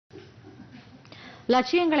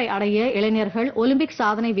லட்சியங்களை அடைய இளைஞர்கள் ஒலிம்பிக்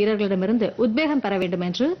சாதனை வீரர்களிடமிருந்து உத்வேகம் பெற வேண்டும்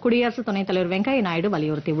என்று குடியரசு துணைத் தலைவர் வெங்கையா நாயுடு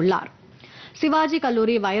வலியுறுத்தியுள்ளார். சிவாஜி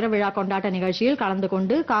கல்லூரி வைர விழா கொண்டாட்ட நிகழ்ச்சியில் கலந்து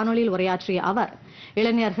கொண்டு காணொலியில் உரையாற்றிய அவர்,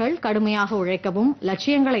 இளைஞர்கள் கடுமையாக உழைக்கவும்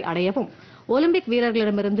லட்சியங்களை அடையவும் ஒலிம்பிக்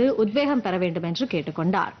வீரர்களிடமிருந்து உத்வேகம் பெற வேண்டும் என்று கேட்டுக்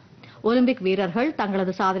கொண்டார். ஒலிம்பிக் வீரர்கள்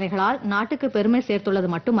தங்களது சாதனைகளால் நாட்டுக்கு பெருமை சேர்த்துள்ளது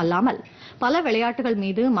மட்டுமல்லாமல் பல விளையாட்டுகள்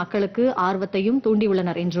மீது மக்களுக்கு ஆர்வத்தையும்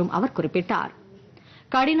தூண்டியுள்ளனர் என்றும் அவர் குறிப்பிட்டார்.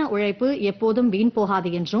 கடின உழைப்பு எப்போதும் வீண்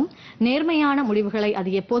போகாது என்றும் நேர்மையான முடிவுகளை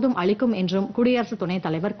அது எப்போதும் அளிக்கும் என்றும் குடியரசு துணைத்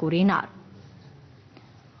தலைவர் கூறினார்.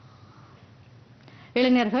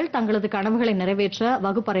 இளைஞர்கள் தங்களது கனவுகளை நிறைவேற்ற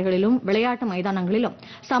வகுப்பறைகளிலும் விளையாட்டு மைதானங்களிலும்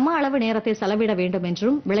சம அளவு நேரத்தை செலவிட வேண்டும்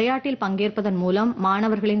என்றும் விளையாட்டில் பங்கேற்பதன் மூலம்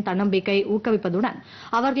மாணவர்களின் தன்னம்பிக்கை ஊக்குவிப்பதுடன்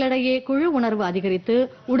அவர்களிடையே குழு உணர்வு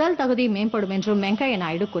அதிகரித்து உடல் தகுதி மேம்படும் என்றும் வெங்கையா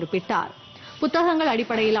நாயுடு குறிப்பிட்டார். புத்தகங்கள்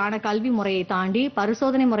அடிப்படையிலான கல்வி முறையை தாண்டி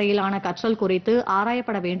பரிசோதனை முறையிலான கற்றல் குறித்து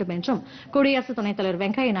ஆராயப்பட வேண்டும் என்றும் குடியரசு துணைத் தலைவர்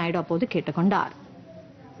வெங்கையா நாயுடு அப்போது கேட்டுக் கொண்டார்.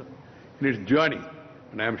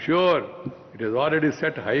 And I am sure it has already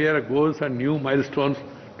set higher goals and new milestones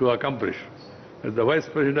to accomplish. As the Vice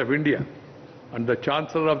President of India and the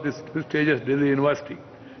Chancellor of this prestigious Delhi University,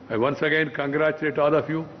 I once again congratulate all of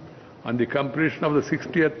you on the completion of the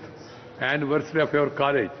 60th anniversary of your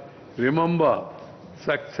college. Remember,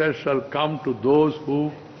 success shall come to those who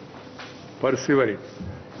persevere it.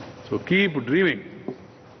 So keep dreaming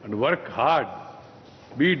and work hard.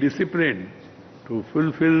 Be disciplined to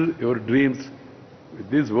fulfill your dreams. With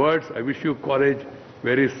these words, I wish you college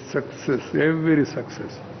very success, every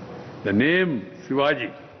success. The name Shivaji.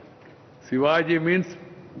 Shivaji means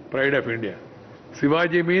pride of India.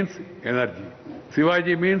 Shivaji means energy.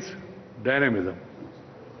 Shivaji means dynamism.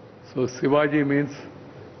 So Shivaji means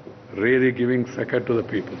really giving second to the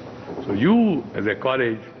people. So you as a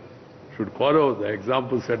college should follow the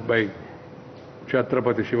example set by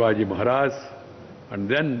Chhatrapati Shivaji Maharaj and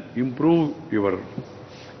then improve your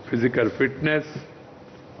physical fitness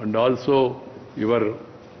and also your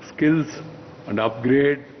skills and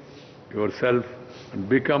upgrade yourself and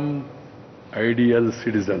become ideal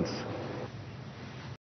citizens.